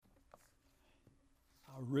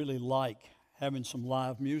really like having some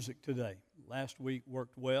live music today. Last week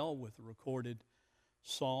worked well with a recorded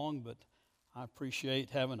song, but I appreciate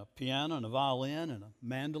having a piano and a violin and a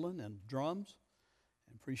mandolin and drums,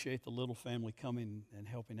 and appreciate the little family coming and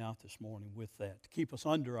helping out this morning with that to keep us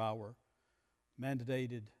under our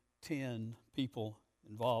mandated 10 people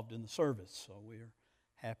involved in the service. So we're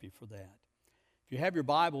happy for that. If you have your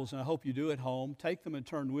Bibles, and I hope you do at home, take them and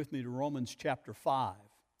turn with me to Romans chapter 5.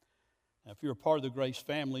 Now, if you're a part of the Grace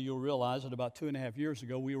family, you'll realize that about 2.5 years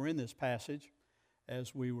ago we were in this passage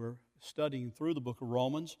as we were studying through the book of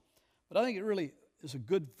Romans. But I think it really is a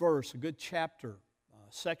good verse, a good chapter,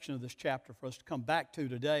 section of this chapter for us to come back to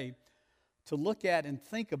today to look at and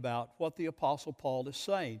think about what the Apostle Paul is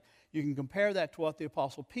saying. You can compare that to what the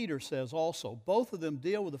Apostle Peter says also. Both of them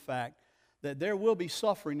deal with the fact that there will be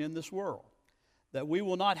suffering in this world, that we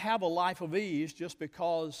will not have a life of ease just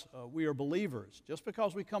because we are believers. Just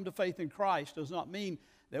because we come to faith in Christ does not mean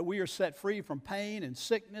that we are set free from pain and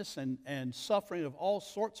sickness and suffering of all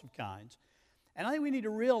sorts of kinds. And I think we need to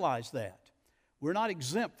realize that. We're not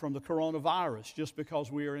exempt from the coronavirus just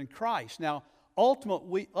because we are in Christ. Now,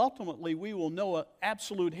 ultimately we will know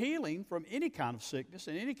absolute healing from any kind of sickness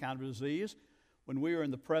and any kind of disease when we are in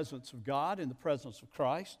the presence of God, in the presence of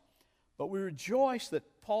Christ. But we rejoice that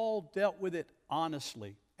Paul dealt with it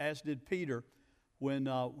honestly, as did Peter when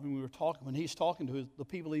he's talking to the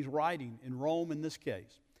people he's writing in Rome in this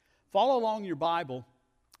case. Follow along your Bible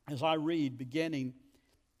as I read, beginning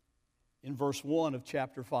in verse 1 of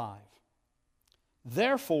chapter 5.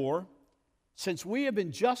 Therefore, since we have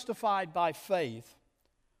been justified by faith,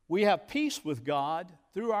 we have peace with God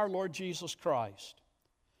through our Lord Jesus Christ.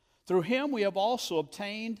 Through him we have also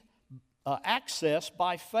obtained access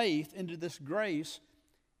by faith into this grace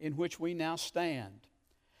in which we now stand.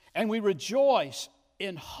 And we rejoice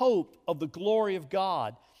in hope of the glory of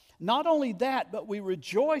God. Not only that, but we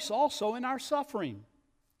rejoice also in our suffering,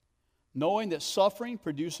 knowing that suffering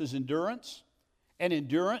produces endurance, and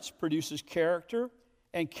endurance produces character,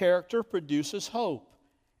 and character produces hope.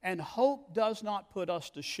 And hope does not put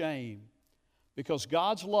us to shame, because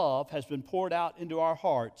God's love has been poured out into our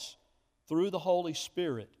hearts through the Holy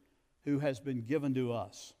Spirit who has been given to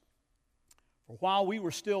us. For while we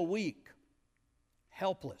were still weak,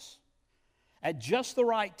 helpless, at just the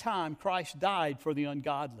right time Christ died for the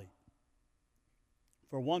ungodly.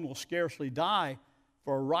 For one will scarcely die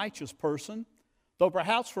for a righteous person, though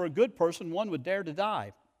perhaps for a good person one would dare to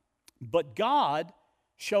die. But God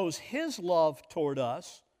shows his love toward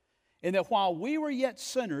us in that while we were yet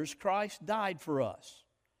sinners, Christ died for us.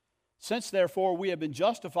 Since therefore we have been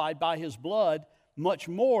justified by his blood, much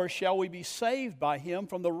more shall we be saved by him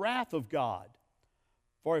from the wrath of God.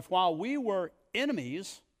 For if while we were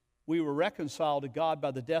enemies, we were reconciled to God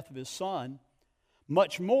by the death of his Son,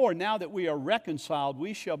 much more now that we are reconciled,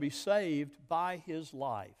 we shall be saved by his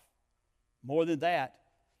life. More than that,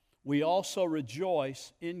 we also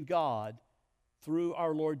rejoice in God through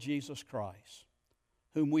our Lord Jesus Christ,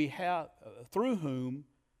 through whom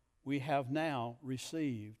we have now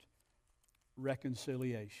received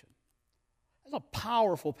reconciliation. That's a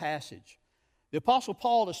powerful passage. The Apostle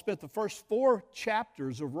Paul has spent the first 4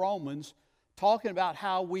 chapters of Romans talking about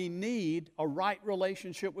how we need a right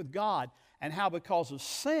relationship with God and how because of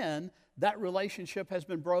sin, that relationship has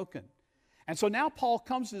been broken. And so now Paul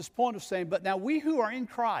comes to this point of saying, but now we who are in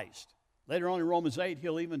Christ, later on in Romans 8,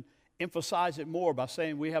 he'll even emphasize it more by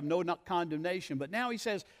saying we have no condemnation. But now he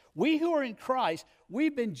says, we who are in Christ,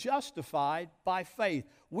 we've been justified by faith.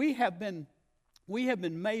 We have been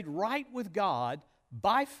made right with God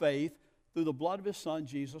by faith through the blood of his Son,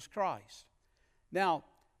 Jesus Christ. Now,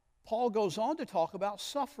 Paul goes on to talk about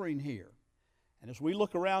suffering here. And as we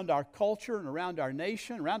look around our culture and around our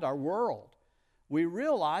nation, around our world, we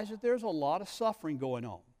realize that there's a lot of suffering going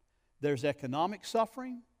on. There's economic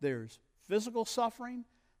suffering, there's physical suffering,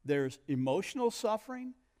 there's emotional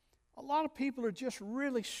suffering. A lot of people are just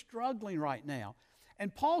really struggling right now.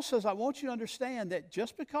 And Paul says, I want you to understand that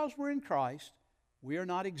just because we're in Christ, we are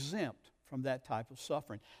not exempt from that type of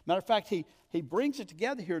suffering. Matter of fact, he brings it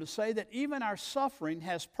together here to say that even our suffering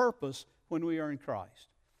has purpose when we are in Christ.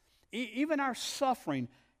 Even our suffering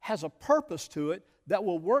has a purpose to it that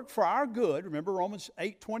will work for our good. Remember Romans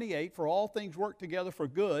 8:28, for all things work together for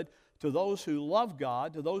good to those who love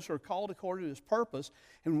God, to those who are called according to his purpose.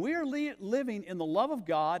 And we are living in the love of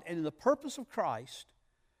God and in the purpose of Christ.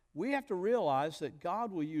 We have to realize that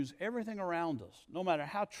God will use everything around us, no matter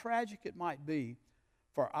how tragic it might be,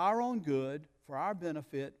 for our own good, for our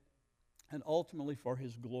benefit, and ultimately for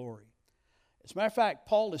his glory. As a matter of fact,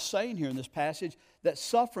 Paul is saying here in this passage that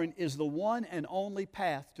suffering is the one and only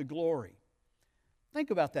path to glory.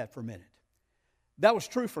 Think about that for a minute. That was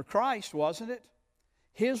true for Christ, wasn't it?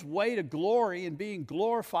 His way to glory and being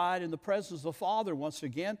glorified in the presence of the Father once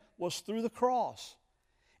again was through the cross.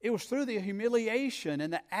 It was through the humiliation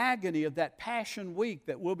and the agony of that Passion Week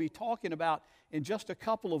that we'll be talking about in just a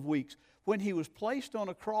couple of weeks, when he was placed on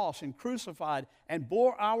a cross and crucified and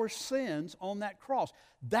bore our sins on that cross.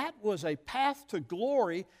 That was a path to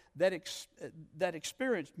glory that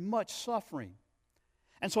experienced much suffering.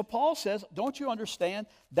 And so Paul says, don't you understand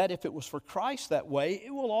that if it was for Christ that way,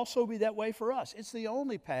 it will also be that way for us? It's the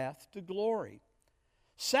only path to glory.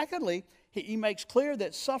 Secondly, he makes clear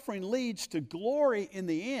that suffering leads to glory in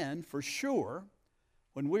the end, for sure,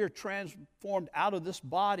 when we are transformed out of this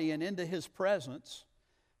body and into his presence.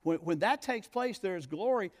 When that takes place, there is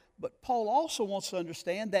glory. But Paul also wants to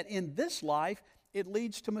understand that in this life, it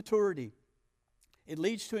leads to maturity. It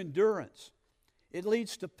leads to endurance. It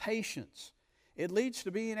leads to patience. It leads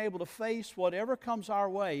to being able to face whatever comes our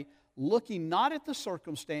way, looking not at the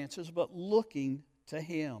circumstances, but looking to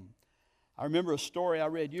him. I remember a story I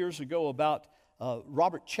read years ago about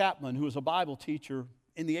Robert Chapman, who was a Bible teacher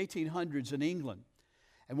in the 1800s in England.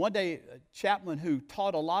 And one day, Chapman, who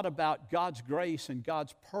taught a lot about God's grace and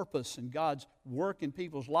God's purpose and God's work in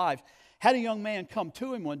people's lives, had a young man come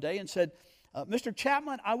to him one day and said, Mr.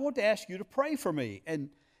 Chapman, I want to ask you to pray for me.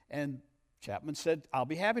 And Chapman said, I'll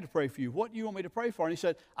be happy to pray for you. What do you want me to pray for? And he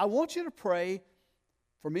said, I want you to pray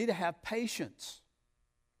for me to have patience.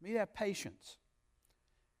 Me to have patience.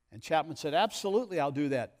 And Chapman said, absolutely, I'll do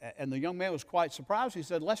that. And the young man was quite surprised. He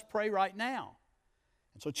said, let's pray right now.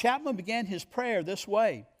 And so Chapman began his prayer this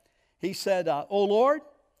way. He said, O Lord,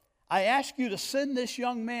 I ask you to send this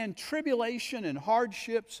young man tribulation and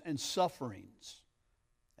hardships and sufferings.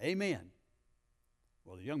 Amen.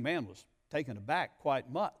 Well, the young man was taken aback quite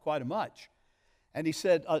a much. And he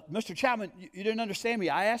said, Mr. Chapman, you didn't understand me.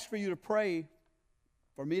 I asked for you to pray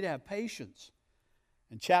for me to have patience.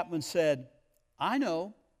 And Chapman said, I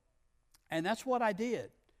know, and that's what I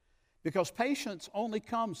did. Because patience only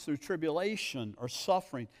comes through tribulation or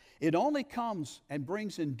suffering. It only comes and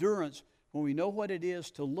brings endurance when we know what it is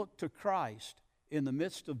to look to Christ in the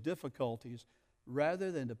midst of difficulties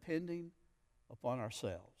rather than depending upon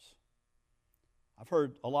ourselves. I've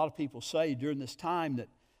heard a lot of people say during this time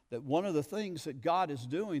that one of the things that God is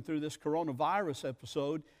doing through this coronavirus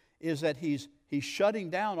episode is that He's shutting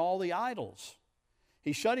down all the idols.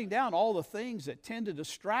 He's shutting down all the things that tend to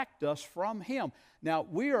distract us from Him. Now,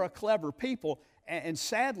 we are a clever people, and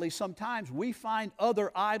sadly, sometimes we find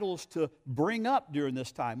other idols to bring up during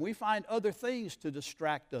this time. We find other things to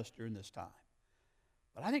distract us during this time.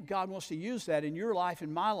 But I think God wants to use that in your life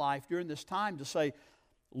and my life during this time to say,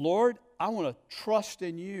 Lord, I want to trust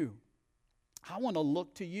in you. I want to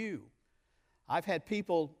look to you. I've had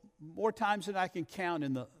people more times than I can count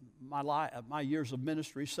in my years of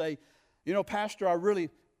ministry say, you know, Pastor, I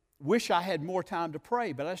really wish I had more time to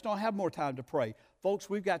pray, but I just don't have more time to pray. Folks,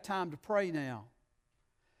 we've got time to pray now.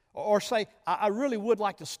 Or say, I really would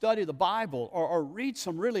like to study the Bible or read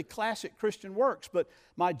some really classic Christian works, but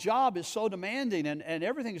my job is so demanding and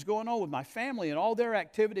everything's going on with my family and all their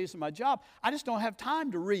activities and my job. I just don't have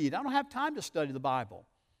time to read. I don't have time to study the Bible.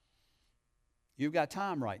 You've got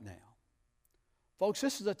time right now. Folks,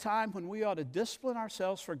 this is a time when we ought to discipline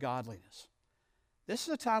ourselves for godliness. This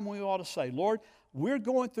is a time when we ought to say, Lord, we're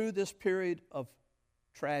going through this period of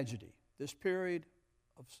tragedy, this period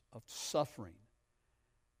of suffering.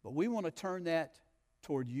 But we want to turn that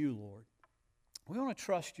toward you, Lord. We want to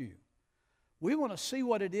trust you. We want to see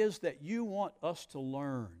what it is that you want us to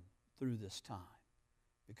learn through this time.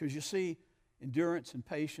 Because you see, endurance and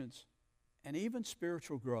patience and even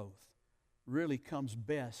spiritual growth really comes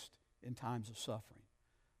best in times of suffering.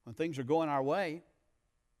 When things are going our way,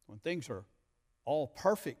 when things are all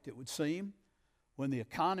perfect, it would seem, when the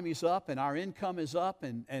economy's up and our income is up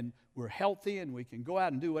and we're healthy and we can go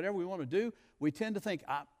out and do whatever we want to do, we tend to think,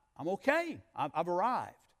 I'm okay, I've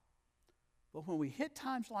arrived. But when we hit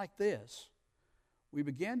times like this, we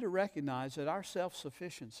begin to recognize that our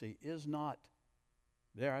self-sufficiency is not,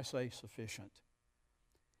 dare I say, sufficient.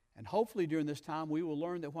 And hopefully during this time we will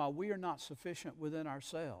learn that while we are not sufficient within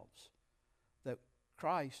ourselves, that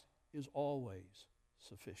Christ is always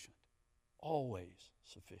sufficient. Always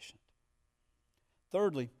sufficient.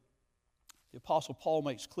 Thirdly, the Apostle Paul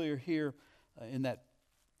makes clear here in that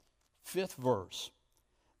 5th verse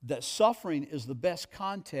that suffering is the best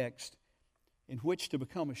context in which to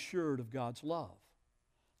become assured of God's love.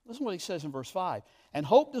 Listen to what he says in verse 5. And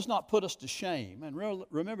hope does not put us to shame. And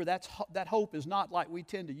remember, that hope is not like we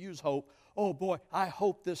tend to use hope. Oh boy, I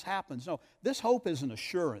hope this happens. No, this hope is an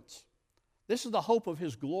assurance. This is the hope of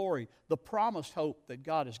His glory, the promised hope that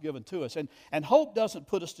God has given to us. And hope doesn't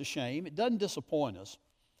put us to shame. It doesn't disappoint us,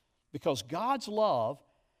 because God's love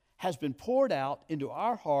has been poured out into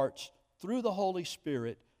our hearts through the Holy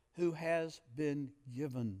Spirit who has been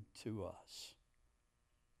given to us.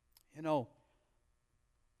 You know,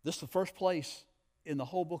 this is the first place in the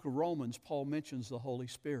whole book of Romans Paul mentions the Holy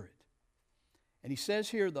Spirit. And he says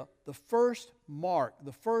here the first mark,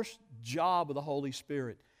 the first job of the Holy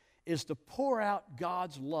Spirit is to pour out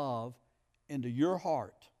God's love into your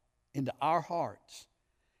heart, into our hearts,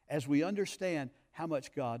 as we understand how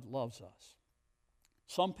much God loves us.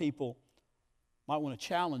 Some people might want to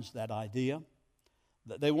challenge that idea.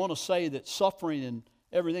 They want to say that suffering and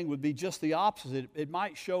everything would be just the opposite. It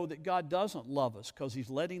might show that God doesn't love us because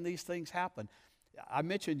He's letting these things happen. I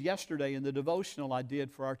mentioned yesterday in the devotional I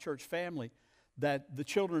did for our church family that the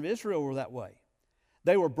children of Israel were that way.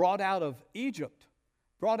 They were brought out of Egypt,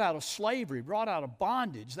 brought out of slavery, brought out of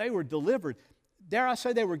bondage. They were delivered. Dare I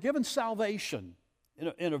say, they were given salvation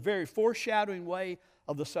in a very foreshadowing way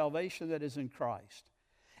of the salvation that is in Christ.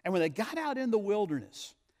 And when they got out in the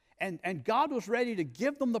wilderness, and God was ready to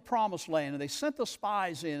give them the promised land, and they sent the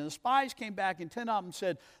spies in, and the spies came back, and 10 of them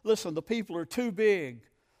said, listen, the people are too big.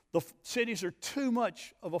 The cities are too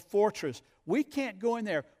much of a fortress. We can't go in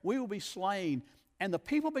there. We will be slain. And the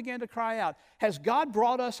people began to cry out, has God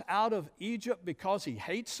brought us out of Egypt because He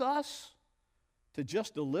hates us? To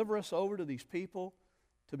just deliver us over to these people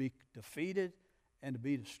to be defeated and to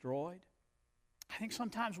be destroyed? I think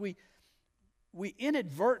sometimes we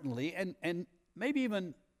inadvertently and maybe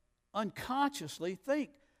even unconsciously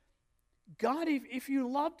think, God, if you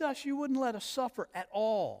loved us, you wouldn't let us suffer at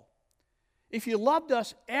all. If you loved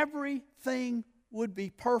us, everything would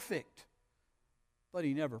be perfect. But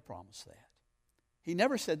He never promised that. He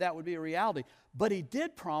never said that would be a reality. But He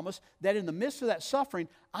did promise that in the midst of that suffering,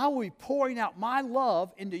 I will be pouring out my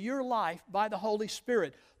love into your life by the Holy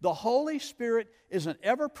Spirit. The Holy Spirit is an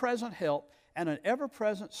ever-present help and an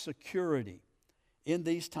ever-present security in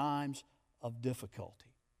these times of difficulty.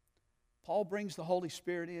 Paul brings the Holy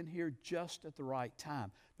Spirit in here just at the right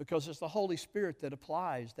time, because it's the Holy Spirit that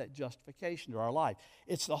applies that justification to our life.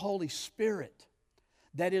 It's the Holy Spirit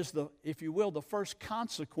that is if you will, the first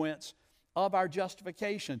consequence of our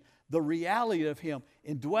justification, the reality of Him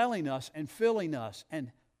indwelling us and filling us and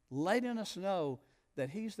letting us know that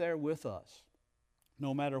He's there with us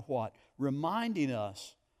no matter what, reminding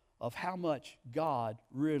us of how much God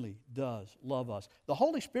really does love us. The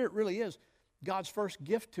Holy Spirit really is God's first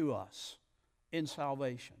gift to us in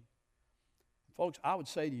salvation. Folks, I would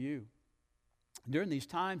say to you, during these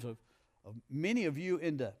times of many of you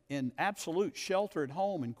in absolute shelter at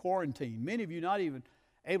home and quarantine, many of you not even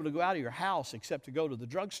able to go out of your house except to go to the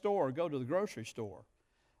drugstore or go to the grocery store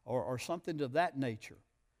or something of that nature,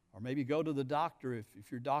 or maybe go to the doctor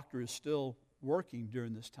if your doctor is still working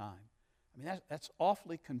during this time. I mean, that's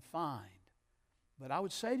awfully confined. But I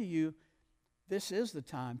would say to you, this is the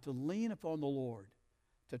time to lean upon the Lord,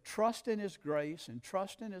 to trust in His grace and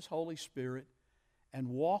trust in His Holy Spirit and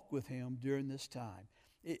walk with Him during this time.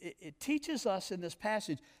 It teaches us in this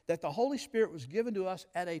passage that the Holy Spirit was given to us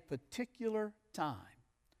at a particular time.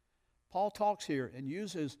 Paul talks here and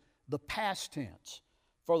uses the past tense.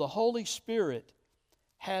 For the Holy Spirit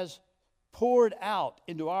has poured out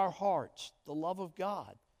into our hearts the love of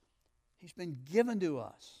God. He's been given to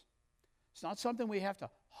us. It's not something we have to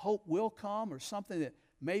hope will come, or something that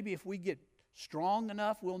maybe if we get strong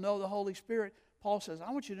enough we'll know the Holy Spirit. Paul says,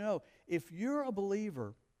 I want you to know, if you're a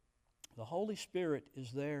believer, the Holy Spirit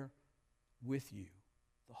is there with you.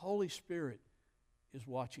 The Holy Spirit is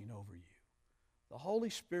watching over you. The Holy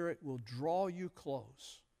Spirit will draw you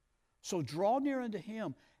close. So draw near unto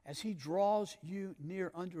Him as He draws you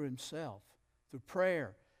near unto Himself through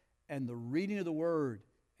prayer and the reading of the Word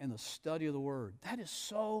and the study of the Word. That is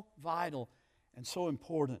so vital and so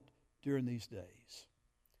important during these days.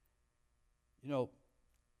 You know,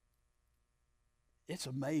 it's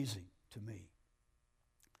amazing to me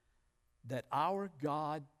that our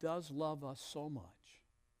God does love us so much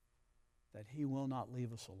that He will not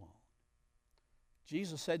leave us alone.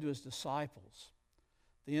 Jesus said to His disciples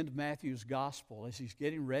at the end of Matthew's gospel, as He's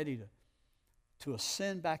getting ready to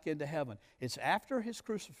ascend back into heaven, it's after His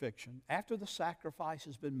crucifixion, after the sacrifice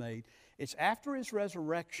has been made, it's after His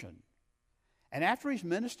resurrection, and after He's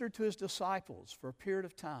ministered to His disciples for a period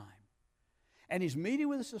of time, and He's meeting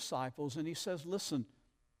with His disciples, and He says, listen,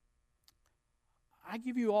 I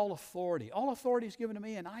give you all authority. All authority is given to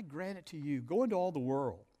me, and I grant it to you. Go into all the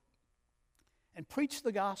world and preach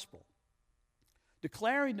the gospel,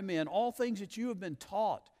 declaring to men all things that you have been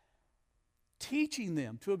taught, teaching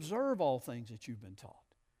them to observe all things that you've been taught.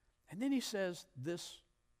 And then he says this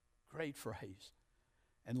great phrase,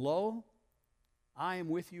 and lo, I am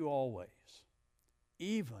with you always,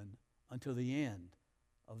 even until the end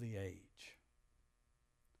of the age.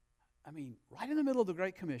 I mean, right in the middle of the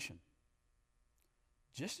Great Commission,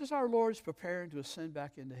 just as our Lord is preparing to ascend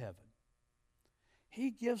back into heaven, he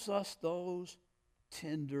gives us those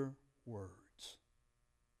tender words.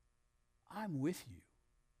 I'm with you.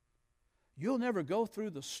 You'll never go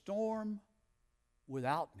through the storm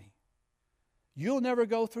without me. You'll never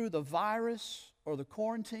go through the virus or the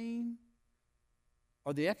quarantine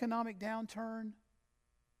or the economic downturn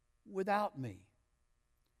without me.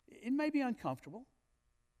 It may be uncomfortable.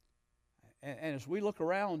 And as we look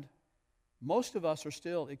around, most of us are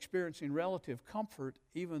still experiencing relative comfort,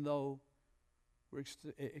 even though we're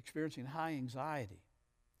experiencing high anxiety.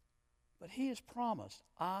 But he has promised,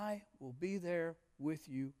 I will be there with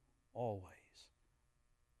you always.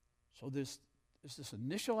 So there's this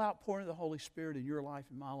initial outpouring of the Holy Spirit in your life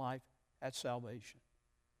and my life at salvation.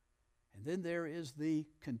 And then there is the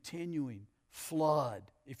continuing flood,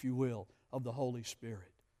 if you will, of the Holy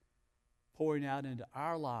Spirit pouring out into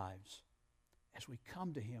our lives as we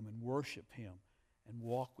come to him and worship him and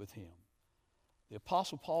walk with him. The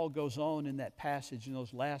Apostle Paul goes on in that passage, in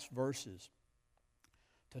those last verses,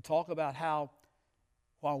 to talk about how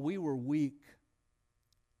while we were weak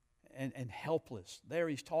and helpless, there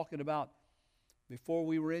he's talking about before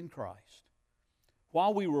we were in Christ.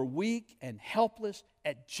 While we were weak and helpless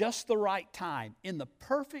at just the right time, in the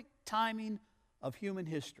perfect timing of human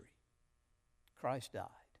history, Christ died.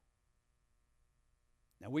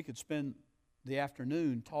 Now we could spend the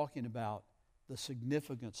afternoon talking about the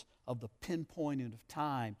significance of the pinpointing of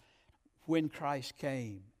time when Christ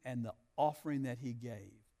came and the offering that he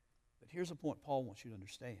gave. But here's the point Paul wants you to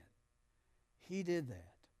understand. He did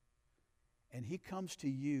that, and he comes to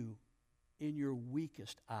you in your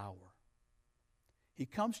weakest hour. He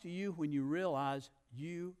comes to you when you realize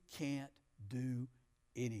you can't do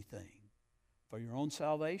anything for your own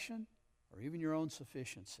salvation or even your own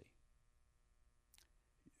sufficiency.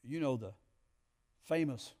 You know the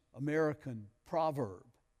famous American proverb,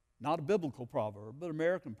 not a biblical proverb, but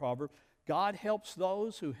American proverb, God helps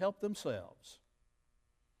those who help themselves.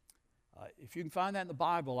 If you can find that in the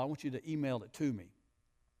Bible, I want you to email it to me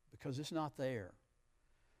because it's not there.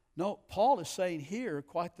 No, Paul is saying here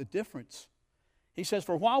quite the difference. He says,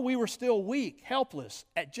 for while we were still weak, helpless,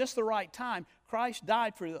 at just the right time, Christ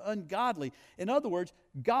died for the ungodly. In other words,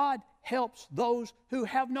 God helps those who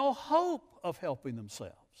have no hope of helping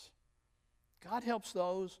themselves. God helps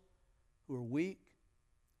those who are weak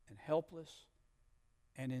and helpless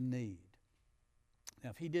and in need.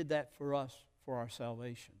 Now, if he did that for us, for our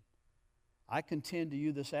salvation, I contend to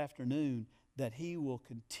you this afternoon that he will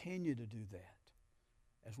continue to do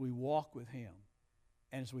that as we walk with him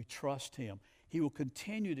and as we trust him. He will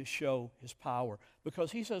continue to show his power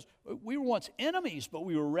because he says, we were once enemies, but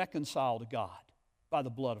we were reconciled to God by the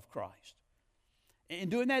blood of Christ. In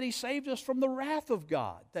doing that, he saved us from the wrath of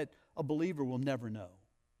God that a believer will never know.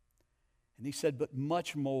 And he said, but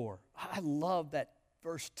much more. I love that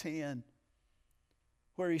verse 10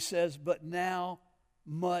 where he says, but now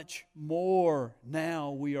much more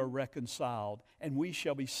now we are reconciled, and we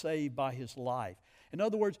shall be saved by his life. In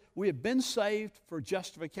other words, we have been saved for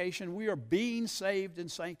justification. We are being saved in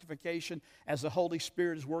sanctification as the Holy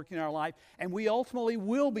Spirit is working in our life. And we ultimately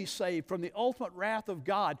will be saved from the ultimate wrath of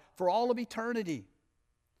God for all of eternity.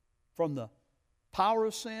 From the power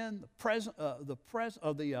of sin,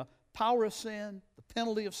 the power of sin, the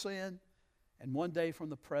penalty of sin, and one day from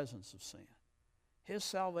the presence of sin. His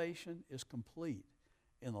salvation is complete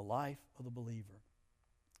in the life of the believer.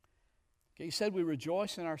 Okay, he said we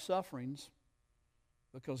rejoice in our sufferings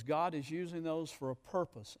because God is using those for a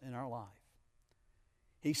purpose in our life.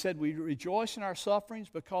 He said we rejoice in our sufferings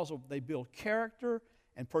because they build character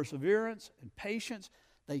and perseverance and patience.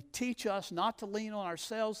 They teach us not to lean on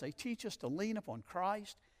ourselves. They teach us to lean upon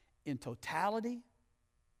Christ in totality.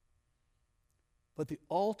 But the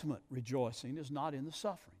ultimate rejoicing is not in the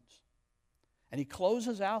sufferings. And he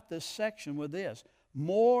closes out this section with this,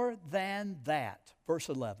 more than that, verse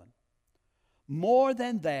 11. More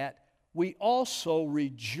than that, we also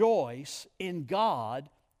rejoice in God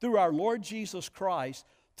through our Lord Jesus Christ,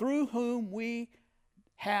 through whom we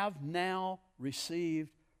have now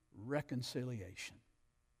received reconciliation.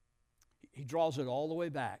 He draws it all the way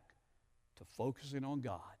back to focusing on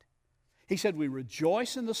God. He said we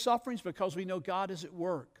rejoice in the sufferings because we know God is at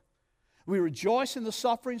work. We rejoice in the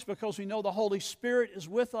sufferings because we know the Holy Spirit is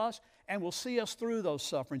with us and will see us through those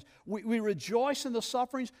sufferings. We rejoice in the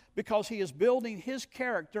sufferings because He is building His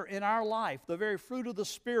character in our life, the very fruit of the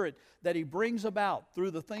Spirit that He brings about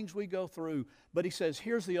through the things we go through. But He says,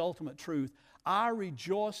 here's the ultimate truth. Our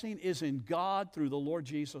rejoicing is in God through the Lord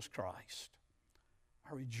Jesus Christ.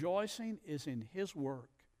 Our rejoicing is in His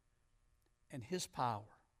work and His power.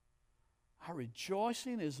 Our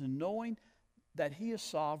rejoicing is in knowing that He is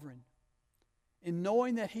sovereign, in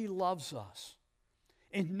knowing that He loves us,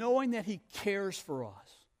 in knowing that He cares for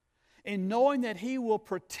us, in knowing that He will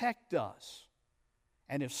protect us.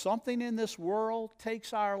 And if something in this world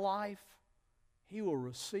takes our life, He will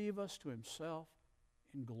receive us to Himself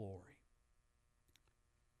in glory.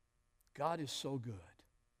 God is so good.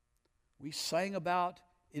 We sang about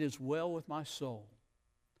 "It Is Well With My Soul,"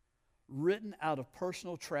 written out of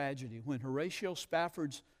personal tragedy when Horatio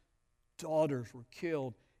Spafford's daughters were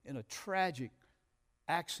killed in a tragic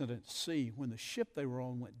accident at sea when the ship they were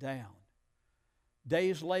on went down.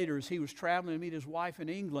 Days later, as he was traveling to meet his wife in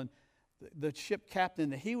England, the ship captain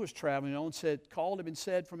that he was traveling on called him and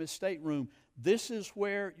said from his stateroom, "This is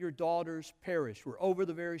where your daughters perished. We're over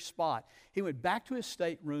the very spot." He went back to his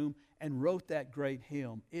stateroom and wrote that great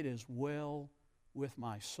hymn, "It Is Well With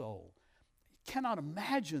My Soul." You cannot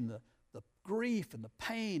imagine the grief and the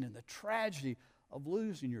pain and the tragedy of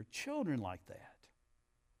losing your children like that.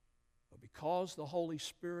 But because the Holy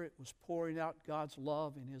Spirit was pouring out God's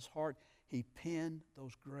love in his heart, He penned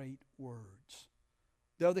those great words.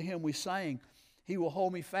 The other hymn we sang, "He Will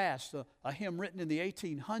Hold Me Fast," a hymn written in the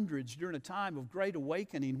 1800s during a time of great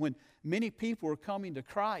awakening when many people were coming to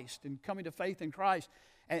Christ and coming to faith in Christ.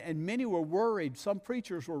 And many were worried. Some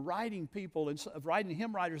preachers were writing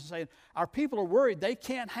hymn writers and saying, our people are worried. They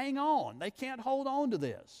can't hang on. They can't hold on to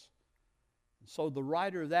this. And so the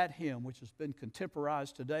writer of that hymn, which has been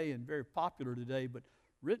contemporized today and very popular today, but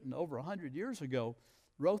written over 100 years ago,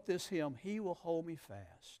 wrote this hymn, "He will hold me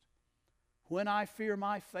fast. When I fear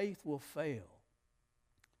my faith will fail,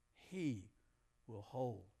 He will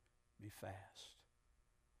hold me fast.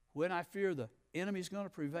 When I fear the enemy's going to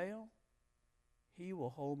prevail, He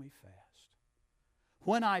will hold me fast.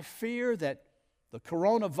 When I fear that the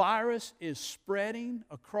coronavirus is spreading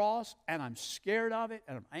across and I'm scared of it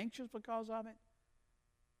and I'm anxious because of it,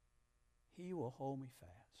 He will hold me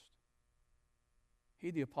fast."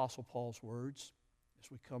 Heed the Apostle Paul's words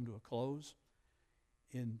as we come to a close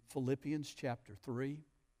in Philippians chapter 3,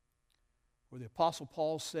 where the Apostle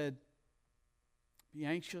Paul said, "Be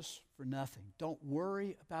anxious for nothing. Don't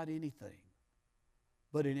worry about anything,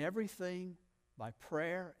 but in everything, by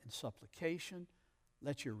prayer and supplication,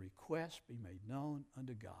 let your requests be made known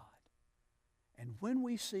unto God." And when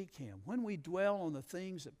we seek Him, when we dwell on the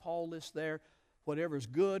things that Paul lists there, whatever is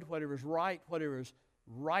good, whatever is right, whatever is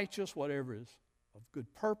righteous, whatever is of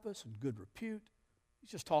good purpose and good repute, he's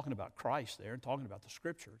just talking about Christ there and talking about the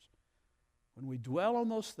Scriptures. When we dwell on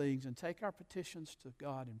those things and take our petitions to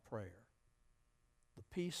God in prayer, the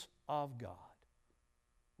peace of God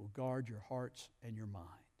will guard your hearts and your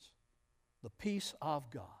minds. The peace of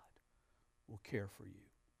God will care for you.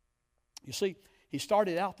 You see, he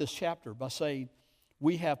started out this chapter by saying,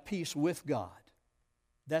 we have peace with God.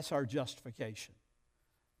 That's our justification.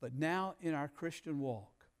 But now in our Christian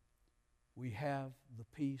walk, we have the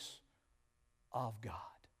peace of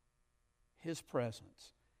God. His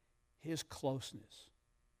presence, His closeness,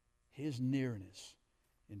 His nearness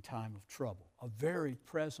in time of trouble. A very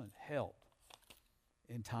present help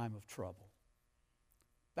in time of trouble.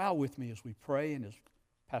 Bow with me as we pray and as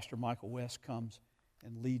Pastor Michael West comes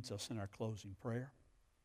and leads us in our closing prayer.